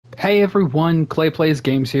Hey everyone, Clay Plays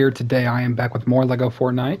Games here. Today I am back with more LEGO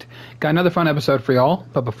Fortnite. Got another fun episode for y'all,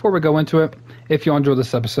 but before we go into it, if you enjoyed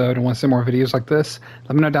this episode and want to see more videos like this,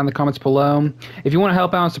 let me know down in the comments below. If you want to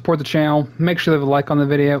help out and support the channel, make sure to leave a like on the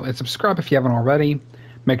video and subscribe if you haven't already.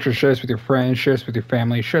 Make sure to share this with your friends, share this with your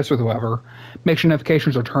family, share this with whoever. Make sure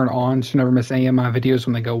notifications are turned on so you never miss any of my videos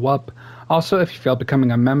when they go up. Also, if you failed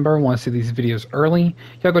becoming a member and want to see these videos early,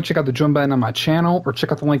 y'all go check out the join button on my channel or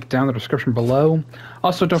check out the link down in the description below.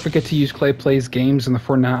 Also, don't forget to use Clay Plays Games in the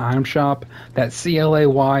Fortnite item shop. That's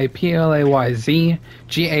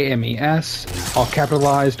CLAYPLAYZGAMES, all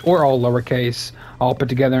capitalized or all lowercase, all put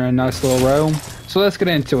together in a nice little row. So let's get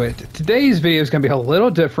into it. Today's video is going to be a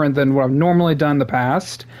little different than what I've normally done in the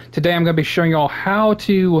past. Today I'm going to be showing y'all how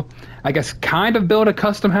to, I guess, kind of build a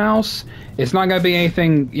custom house. It's not going to be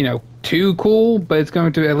anything, too cool, but it's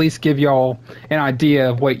going to at least give y'all an idea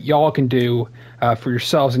of what y'all can do for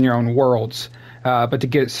yourselves in your own worlds. But to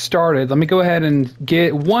get started, let me go ahead and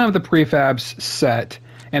get one of the prefabs set.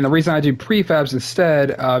 And the reason I do prefabs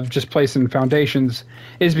instead of just placing foundations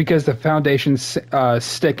is because the foundations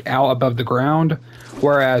stick out above the ground,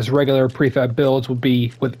 whereas regular prefab builds will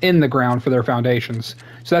be within the ground for their foundations.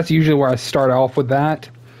 So that's usually where I start off with that.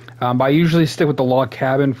 I usually stick with the log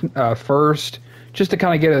cabin first, just to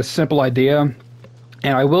kind of get a simple idea.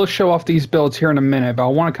 And I will show off these builds here in a minute, but I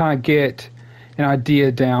want to kind of get an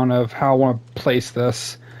idea down of how I want to place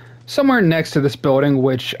this somewhere next to this building,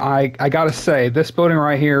 which I gotta say, this building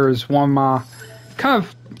right here is one of my kind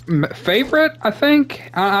of favorite, I think.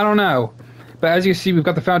 I don't know. But as you see, we've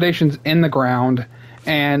got the foundations in the ground,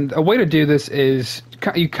 and a way to do this is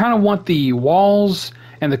you kind of want the walls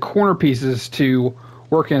and the corner pieces to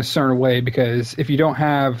work in a certain way, because if you don't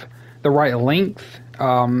have the right length,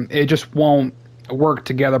 it just won't work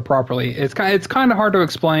together properly. It's kind of hard to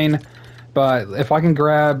explain, but if I can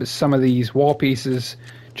grab some of these wall pieces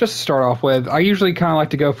just to start off with, I usually kind of like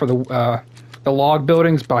to go for the log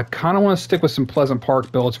buildings, but I kind of want to stick with some Pleasant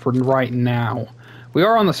Park builds for right now. We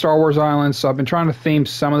are on the Star Wars island, so I've been trying to theme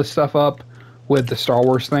some of the stuff up with the Star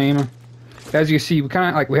Wars theme. As you see, we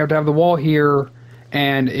have to have the wall here,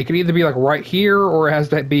 and it can either be like right here or it has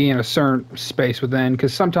to be in a certain space within,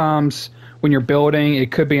 because sometimes when you're building,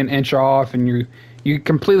 it could be an inch off and you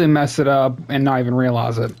completely mess it up and not even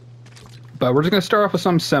realize it. But we're just going to start off with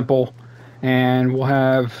something simple. And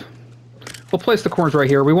we'll place the corners right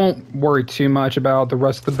here. We won't worry too much about the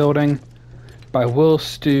rest of the building. But I will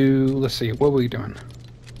do, let's see, what are we doing?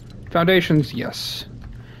 Foundations, yes.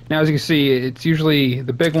 Now as you can see, it's usually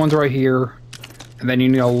the big ones right here, and then you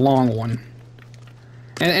need a long one.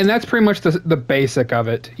 And that's pretty much the basic of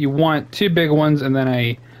it. You want two big ones and then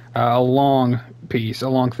a long piece, a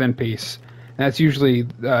long thin piece. And that's usually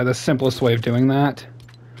the simplest way of doing that.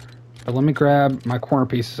 But let me grab my corner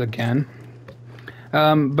pieces again.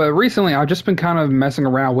 But recently, I've just been kind of messing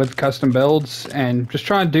around with custom builds and just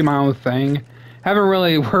trying to do my own thing. Haven't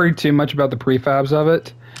really worried too much about the prefabs of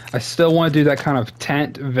it. I still want to do that kind of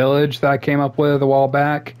tent village that I came up with a while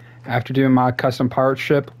back after doing my custom pirate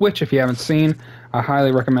ship, which if you haven't seen, I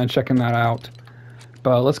highly recommend checking that out.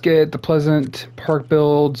 But let's get the Pleasant Park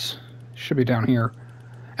builds. Should be down here.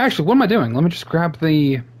 Actually, what am I doing? Let me just grab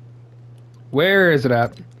the... Where is it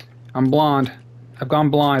at? I'm blind. I've gone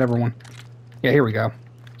blind, everyone. Yeah, here we go.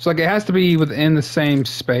 So, it has to be within the same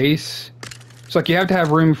space. So, you have to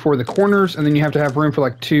have room for the corners, and then you have to have room for,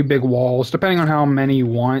 two big walls, depending on how many you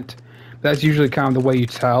want. That's usually kind of the way you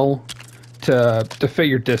tell to fit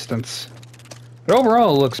your distance. But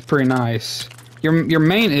overall, it looks pretty nice. Your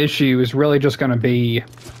main issue is really just going to be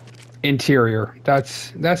interior. That's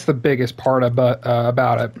the biggest part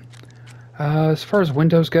about it. As far as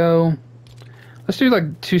windows go, let's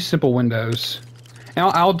do, two simple windows. And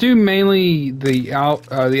I'll do mainly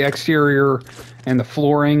the exterior and the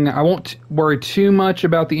flooring. I won't worry too much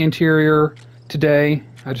about the interior today.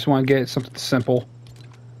 I just want to get something simple.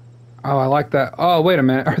 Oh, I like that. Oh, wait a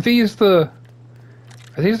minute. Are these the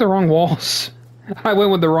wrong walls? I went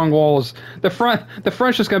with the wrong walls. The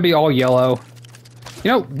front's just gonna be all yellow.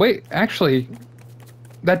 Wait, actually,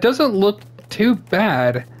 that doesn't look too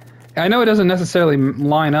bad. I know it doesn't necessarily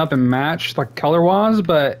line up and match color-wise,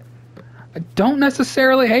 but I don't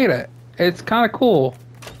necessarily hate it. It's kind of cool.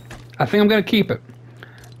 I think I'm going to keep it.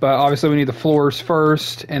 But obviously we need the floors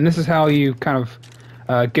first, and this is how you kind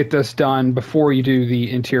of get this done before you do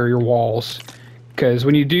the interior walls. Because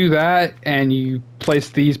when you do that and you place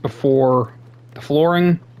these before the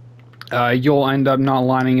flooring, you'll end up not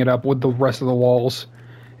lining it up with the rest of the walls.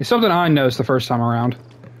 It's something I noticed the first time around.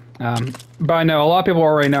 But I know a lot of people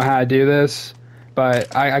already know how to do this.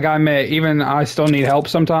 But I gotta admit, even I still need help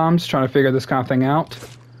sometimes trying to figure this kind of thing out.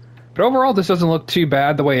 But overall, this doesn't look too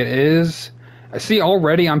bad the way it is. I see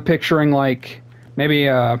already I'm picturing like maybe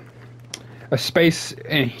a space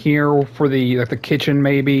in here for the like the kitchen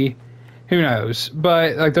maybe. Who knows?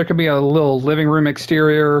 But like there could be a little living room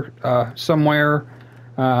exterior somewhere.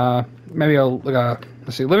 Maybe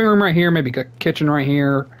let's see, living room right here, maybe a kitchen right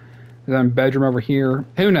here, and then bedroom over here.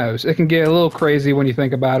 Who knows? It can get a little crazy when you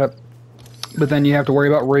think about it. But then you have to worry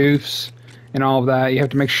about roofs and all of that. You have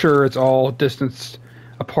to make sure it's all distanced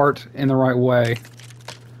apart in the right way.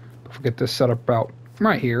 If we get this set up about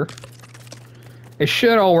right here, it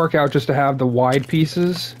should all work out just to have the wide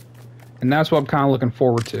pieces, and that's what I'm kind of looking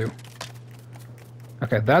forward to.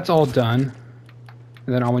 Okay, that's all done,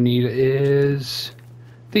 and then all we need is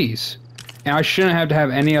these. And I shouldn't have to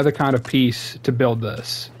have any other kind of piece to build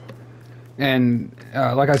this. And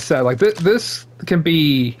like I said, like this can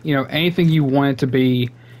be, you know, anything you want it to be.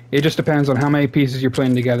 It just depends on how many pieces you're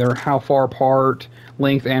putting together, how far apart,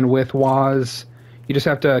 length and width wise. You just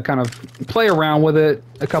have to kind of play around with it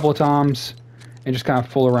a couple of times and just kind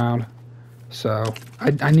of fool around. So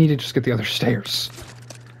I need to just get the other stairs.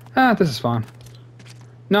 This is fine.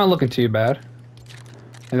 Not looking too bad.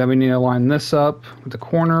 And then we need to line this up with the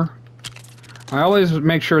corner. I always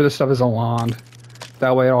make sure this stuff is aligned.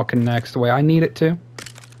 That way it all connects the way I need it to.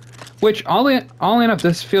 Which, oddly enough,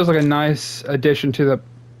 this feels like a nice addition to the...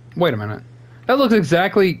 Wait a minute. That looks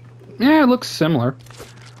exactly... Yeah, it looks similar.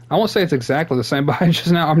 I won't say it's exactly the same, but I'm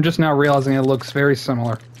just now realizing it looks very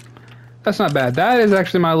similar. That's not bad. That is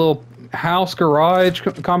actually my little house-garage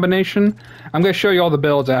combination. I'm going to show you all the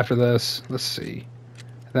builds after this. Let's see.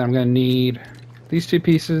 Then I'm going to need these two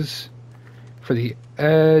pieces for the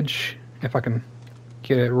edge, if I can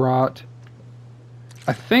get it right.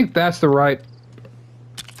 I think that's the right...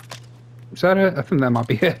 Is that it? I think that might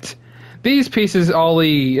be it. These pieces,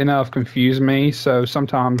 oddly enough, confuse me, so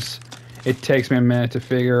sometimes it takes me a minute to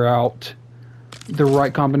figure out the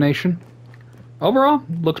right combination. Overall,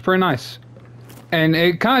 looks pretty nice. And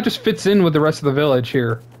it kind of just fits in with the rest of the village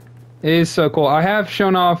here. It is so cool. I have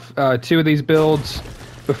shown off two of these builds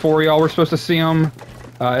before y'all were supposed to see them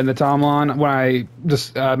in the timeline when I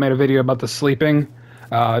just made a video about the sleeping.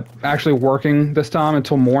 Actually working this time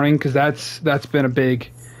until morning, because that's been a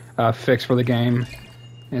big fix for the game.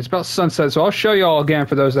 And it's about sunset, so I'll show you all again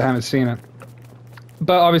for those that haven't seen it.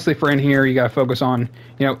 But obviously for in here, you gotta focus on,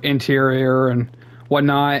 you know, interior and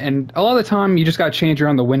whatnot. And a lot of the time, you just gotta change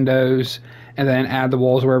around the windows and then add the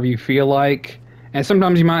walls wherever you feel like. And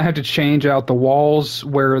sometimes you might have to change out the walls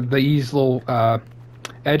where these little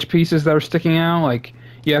edge pieces that are sticking out, like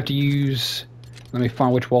you have to use... Let me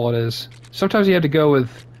find which wall it is. Sometimes you have to go with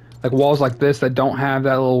like walls like this that don't have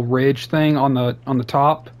that little ridge thing on the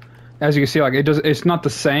top. As you can see, like it's not the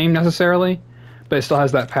same necessarily, but it still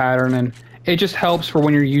has that pattern, and it just helps for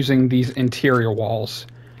when you're using these interior walls.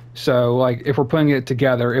 So like if we're putting it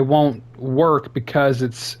together, it won't work because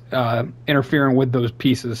it's interfering with those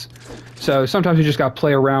pieces. So sometimes you just gotta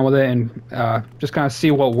play around with it and just kind of see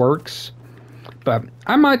what works. But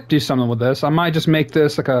I might do something with this. I might just make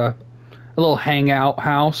this like a little hangout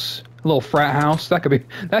house, a little frat house. That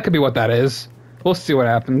could be what that is. We'll see what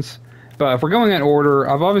happens. But if we're going in order,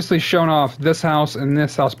 I've obviously shown off this house and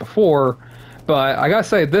this house before, but I gotta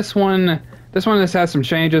say this one has had some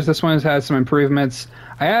changes. This one has had some improvements.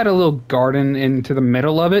 I add a little garden into the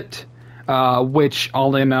middle of it, which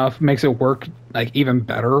oddly enough makes it work like even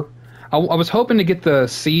better. I was hoping to get the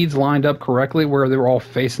seeds lined up correctly where they were all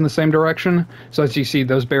facing the same direction. So as you see,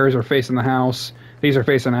 those berries are facing the house. These are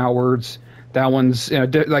facing outwards. That one's, you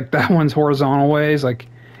know, like that one's horizontal ways. Like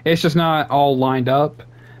it's just not all lined up.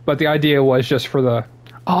 But the idea was just for the...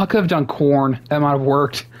 Oh, I could have done corn. That might have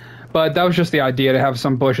worked. But that was just the idea, to have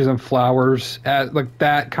some bushes and flowers. Like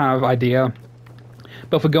that kind of idea.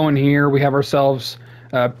 But if we go in here, we have ourselves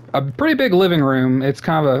a pretty big living room. It's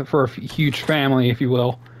kind of for a huge family, if you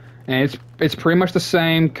will. And it's pretty much the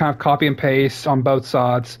same, kind of copy and paste on both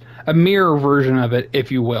sides. A mirror version of it,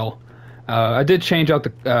 if you will. I did change out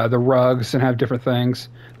the rugs and have different things.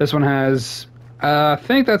 This one has... I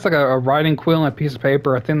think that's like a writing quill and a piece of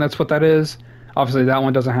paper. I think that's what that is. Obviously, that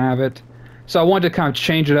one doesn't have it. So I wanted to kind of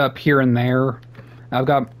change it up here and there. I've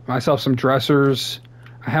got myself some dressers.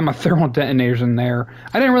 I have my thermal detonators in there.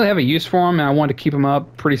 I didn't really have a use for them, and I wanted to keep them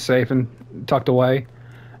up pretty safe and tucked away.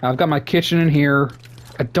 I've got my kitchen in here.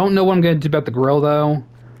 I don't know what I'm going to do about the grill, though.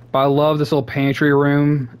 But I love this little pantry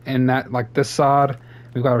room, and that, like, this side.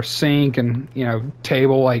 We've got our sink and, you know,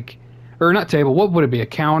 table, like... Or not table, what would it be? A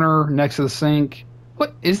counter next to the sink?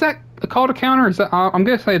 What is that called, a counter? Is that I'm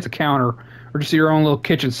gonna say it's a counter, or just your own little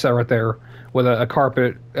kitchen set right there with a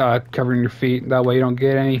carpet covering your feet. That way you don't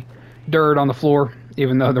get any dirt on the floor,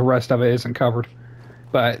 even though the rest of it isn't covered.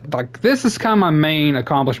 But like this is kind of my main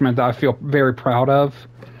accomplishment that I feel very proud of.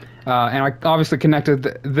 And I obviously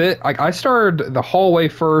connected like I started the hallway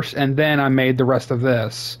first, and then I made the rest of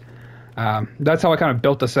this. That's how I kind of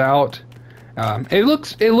built this out. It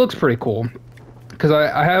looks pretty cool because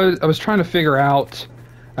I was trying to figure out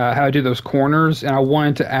how to do those corners, and I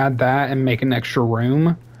wanted to add that and make an extra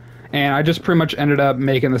room. And I just pretty much ended up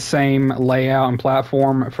making the same layout and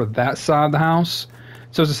platform for that side of the house.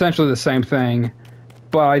 So it's essentially the same thing,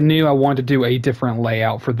 but I knew I wanted to do a different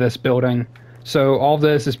layout for this building. So all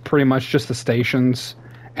this is pretty much just the stations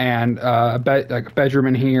and like a bedroom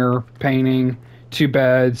in here, painting, 2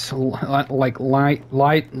 beds, like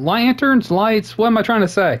lanterns, lights. What am I trying to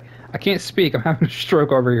say? I can't speak. I'm having a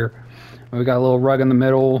stroke over here. We got a little rug in the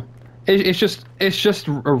middle. It's just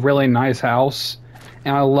a really nice house,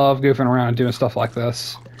 and I love goofing around and doing stuff like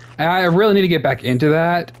this. And I really need to get back into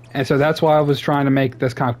that, and so that's why I was trying to make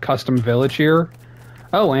this kind of custom village here.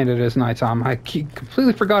 Oh, and it is nighttime. I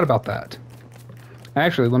completely forgot about that.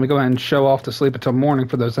 Actually, let me go ahead and show off the sleep until morning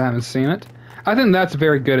for those that haven't seen it. I think that's a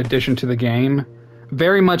very good addition to the game.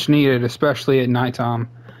 Very much needed, especially at nighttime.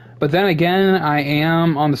 But then again, I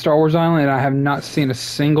am on the Star Wars Island, and I have not seen a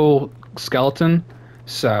single skeleton.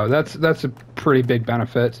 So that's a pretty big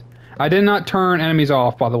benefit. I did not turn enemies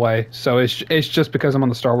off, by the way. So it's just because I'm on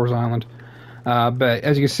the Star Wars Island. But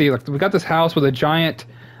as you can see, like we got this house with a giant...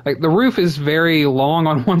 Like the roof is very long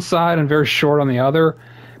on one side and very short on the other.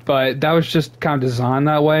 But that was just kind of designed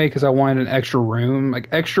that way because I wanted an extra room, like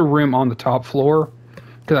extra room on the top floor.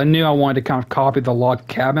 Because I knew I wanted to kind of copy the log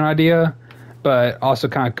cabin idea, but also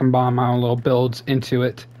kind of combine my own little builds into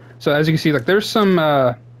it. So as you can see, like there's some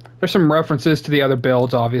references to the other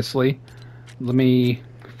builds, obviously. Let me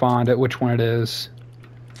find it, which one it is.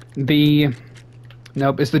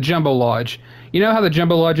 Nope, it's the Jumbo Lodge. You know how the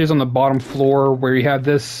Jumbo Lodge is on the bottom floor where you have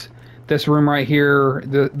this room right here,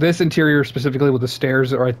 this interior specifically with the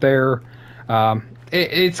stairs right there.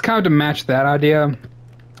 It's kind of to match that idea,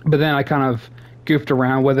 but then I kind of goofed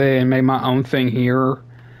around with it and made my own thing here.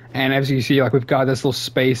 And as you see, like we've got this little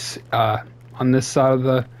space on this side of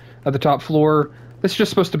the top floor. This is just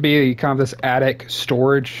supposed to be kind of this attic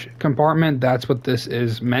storage compartment. That's what this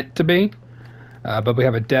is meant to be. But we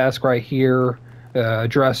have a desk right here, a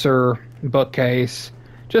dresser, bookcase.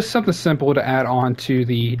 Just something simple to add on to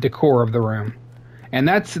the decor of the room. And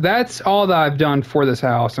that's all that I've done for this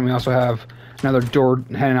house. And we also have another door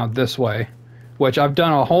heading out this way, which I've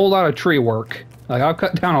done a whole lot of tree work. Like I've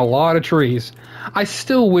cut down a lot of trees. I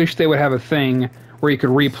still wish they would have a thing where you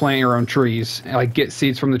could replant your own trees, like get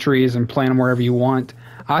seeds from the trees and plant them wherever you want.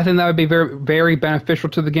 I think that would be very, very beneficial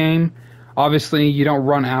to the game. Obviously, you don't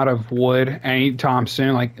run out of wood anytime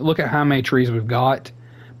soon. Like look at how many trees we've got.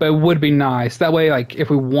 But it would be nice. That way, like, if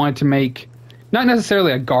we wanted to make, not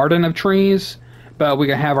necessarily a garden of trees, but we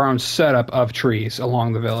could have our own setup of trees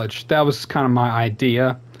along the village. That was kind of my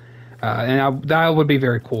idea. That would be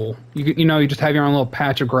very cool. You know, you just have your own little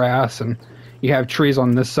patch of grass, and you have trees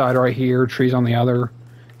on this side right here, trees on the other.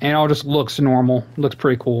 And it all just looks normal. Looks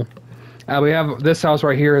pretty cool. We have this house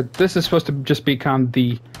right here. This is supposed to just become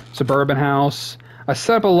the suburban house. I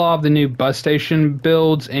set up a lot of the new bus station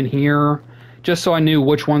builds in here, just so I knew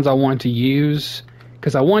which ones I wanted to use,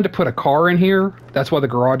 because I wanted to put a car in here. That's why the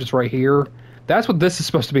garage is right here. That's what this is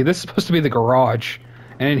supposed to be. This is supposed to be the garage,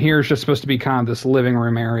 and in here is just supposed to be kind of this living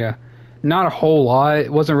room area. Not a whole lot.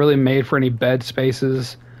 It wasn't really made for any bed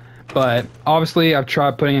spaces, but obviously I've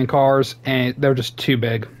tried putting in cars, and they're just too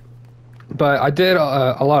big. But I did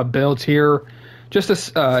a lot of builds here just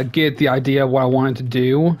to get the idea of what I wanted to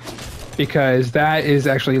do, because that is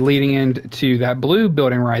actually leading into that blue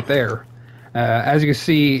building right there. As you can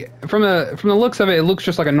see, from the looks of it, it looks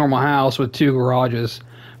just like a normal house with 2 garages.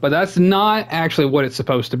 But that's not actually what it's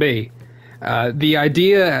supposed to be. The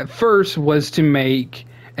idea at first was to make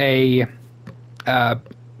a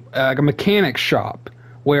mechanic shop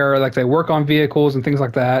where like they work on vehicles and things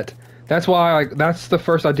like that. That's why that's the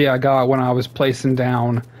first idea I got when I was placing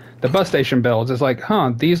down the bus station builds. It's like,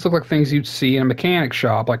 huh, these look like things you'd see in a mechanic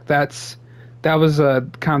shop. Like that was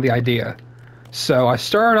kind of the idea. So I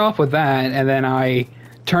started off with that, and then I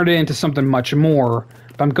turned it into something much more.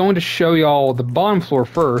 But I'm going to show y'all the bottom floor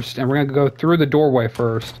first, and we're going to go through the doorway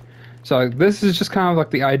first. So this is just kind of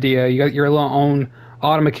like the idea. You got your little own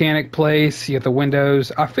auto mechanic place. You got the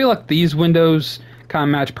windows. I feel like these windows kind of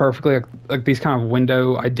match perfectly, like these kind of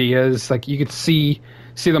window ideas. Like you could see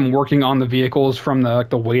them working on the vehicles from the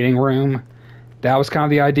waiting room. That was kind of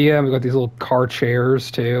the idea. We got these little car chairs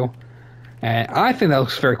too. And I think that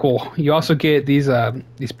looks very cool. You also get these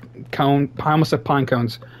cone, I almost said pine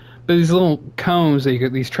cones, but these little cones that you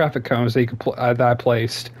get, these traffic cones that you could that I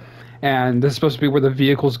placed, and this is supposed to be where the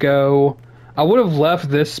vehicles go. I would have left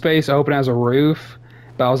this space open as a roof,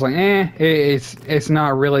 but I was like, it's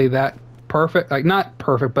not really that perfect. Like, not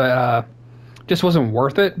perfect, but just wasn't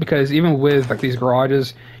worth it, because even with like these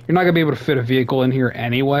garages, you're not gonna be able to fit a vehicle in here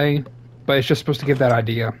anyway. But it's just supposed to give that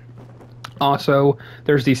idea. Also,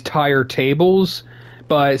 there's these tire tables,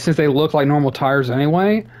 but since they look like normal tires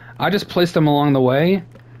anyway, I just placed them along the way.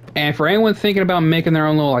 And for anyone thinking about making their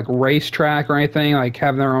own little like race track or anything, like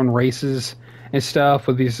having their own races and stuff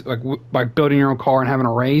with these like building your own car and having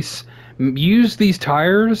a race, use these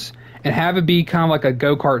tires and have it be kind of like a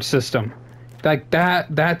go-kart system. Like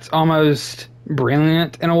that's almost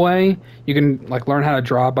brilliant in a way. You can like learn how to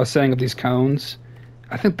drive by setting up these cones.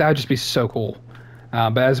 I think that would just be so cool.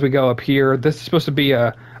 But as we go up here, this is supposed to be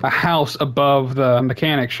a house above the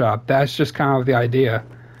mechanic shop. That's just kind of the idea.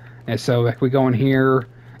 And so if we go in here,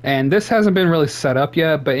 and this hasn't been really set up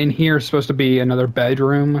yet, but in here is supposed to be another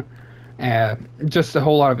bedroom. Just a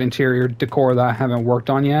whole lot of interior decor that I haven't worked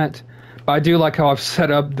on yet. But I do like how I've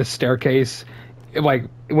set up the staircase like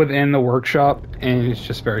within the workshop, and it's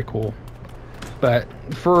just very cool. But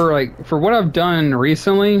for what I've done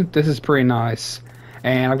recently, this is pretty nice.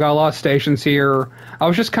 And I've got a lot of stations here. I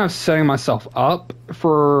was just kind of setting myself up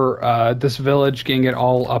for this village, getting it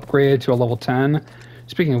all upgraded to a level 10.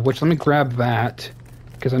 Speaking of which, let me grab that,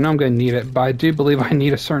 because I know I'm going to need it, but I do believe I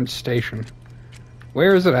need a certain station.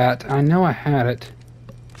 Where is it at? I know I had it.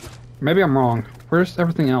 Maybe I'm wrong. Where's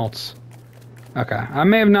everything else? Okay, I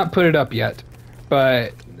may have not put it up yet,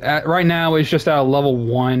 but right now it's just at a level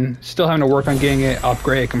 1. Still having to work on getting it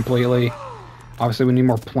upgraded completely. Obviously we need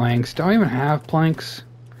more planks. Do I even have planks?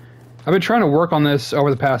 I've been trying to work on this over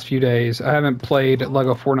the past few days. I haven't played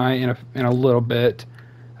Lego Fortnite in a little bit.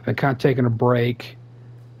 I've been kind of taking a break.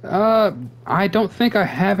 I don't think I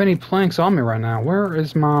have any planks on me right now. Where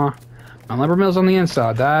is my lumber mill's on the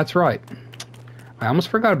inside? That's right. I almost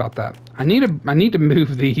forgot about that. I need to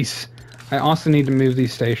move these. I also need to move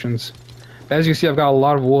these stations. As you see, I've got a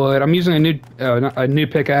lot of wood. I'm using a new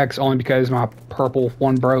pickaxe only because my purple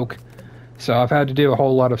one broke. So I've had to do a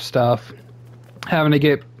whole lot of stuff, having to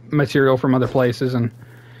get material from other places and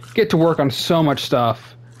get to work on so much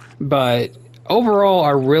stuff. But overall, I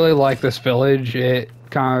really like this village. It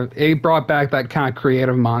brought back that kind of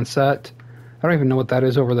creative mindset. I don't even know what that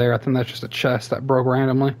is over there. I think that's just a chest that broke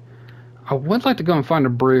randomly. I would like to go and find a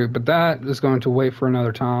brood, but that is going to wait for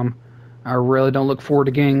another time. I really don't look forward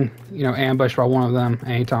to getting, ambushed by one of them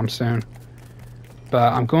anytime soon.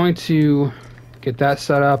 But I'm going to get that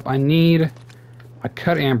set up. I need my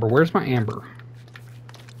cut amber. Where's my amber?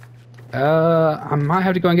 I might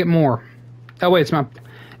have to go and get more. Oh wait,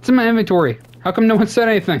 it's in my inventory. How come no one said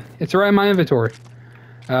anything? It's right in my inventory.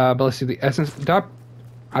 But let's see, the essence.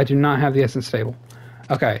 I do not have the essence table.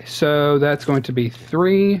 Okay, so that's going to be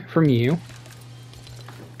 3 from you.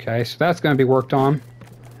 Okay, so that's going to be worked on.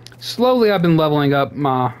 Slowly, I've been leveling up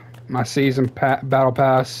my season battle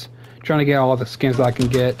pass, trying to get all of the skins that I can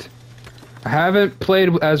get. I haven't played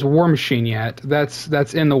as War Machine yet.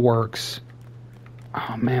 That's in the works.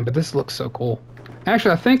 Oh man, but this looks so cool.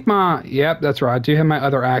 Actually, I think yep, that's right. I do have my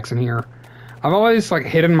other axe in here. I've always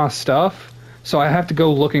hidden my stuff, so I have to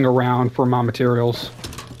go looking around for my materials.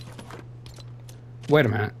 Wait a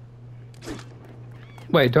minute.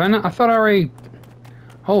 Wait, do I not? I thought I already.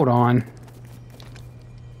 Hold on.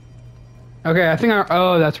 Okay, I think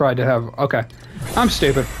oh, that's right. I did have. Okay, I'm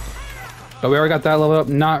stupid. But we already got that level up.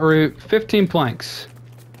 Knot root, 15 planks.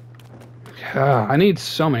 I need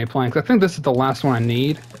so many planks. I think this is the last one I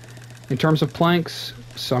need in terms of planks.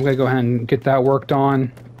 So I'm going to go ahead and get that worked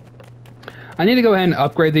on. I need to go ahead and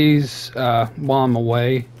upgrade these while I'm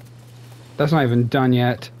away. That's not even done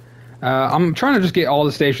yet. I'm trying to just get all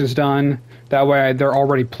the stations done. That way they're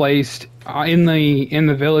already placed in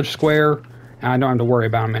the village square, and I don't have to worry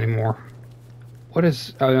about them anymore. What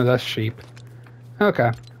is... Oh, no, that's sheep.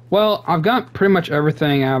 Okay. Well, I've got pretty much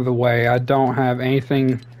everything out of the way. I don't have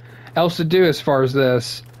anything else to do as far as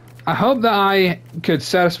this. I hope that I could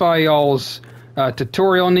satisfy y'all's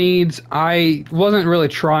tutorial needs. I wasn't really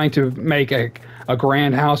trying to make a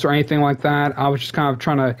grand house or anything like that. I was just kind of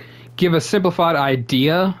trying to give a simplified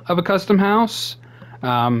idea of a custom house.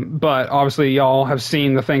 But obviously y'all have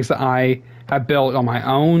seen the things that I have built on my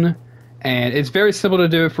own, and it's very simple to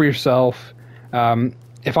do it for yourself. And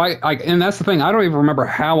that's the thing, I don't even remember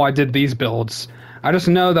how I did these builds. I just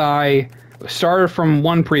know that I started from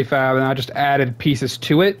one prefab and I just added pieces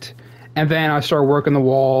to it, and then I started working the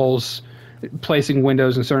walls, placing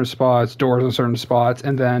windows in certain spots, doors in certain spots,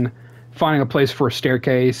 and then finding a place for a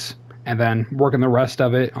staircase, and then working the rest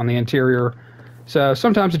of it on the interior. So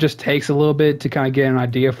sometimes it just takes a little bit to kind of get an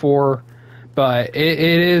idea for, But it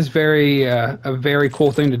is a very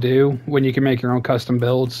cool thing to do when you can make your own custom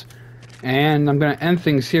builds. And I'm going to end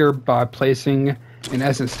things here by placing an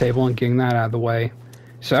essence table and getting that out of the way.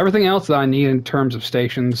 So everything else that I need in terms of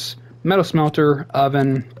stations, metal smelter,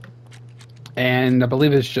 oven, and I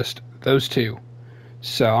believe it's just those two.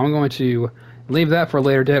 So I'm going to leave that for a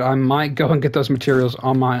later date. I might go and get those materials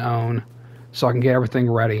on my own so I can get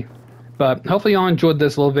everything ready. But hopefully y'all enjoyed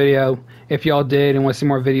this little video. If y'all did and want to see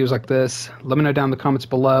more videos like this, let me know down in the comments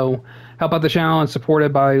below. Help out the channel and support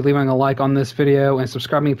it by leaving a like on this video and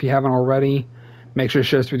subscribing if you haven't already. Make sure to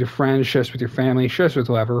share this with your friends, share this with your family, share this with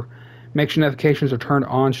whoever. Make sure notifications are turned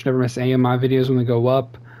on so you never miss any of my videos when they go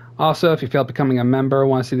up. Also, if you feel like becoming a member,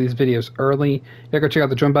 want to see these videos early, you can go check out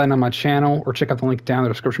the join button on my channel or check out the link down in the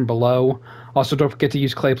description below. Also, don't forget to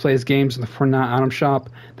use Clay Plays Games in the Fortnite item shop.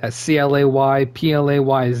 That's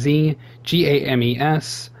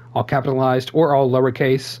ClayPlayzGames, all capitalized or all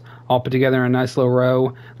lowercase, all put together in a nice little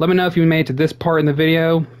row. Let me know if you made it to this part in the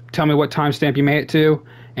video. Tell me what timestamp you made it to,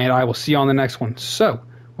 and I will see you on the next one. So,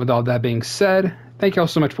 with all that being said, thank you all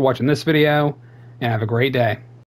so much for watching this video, and have a great day.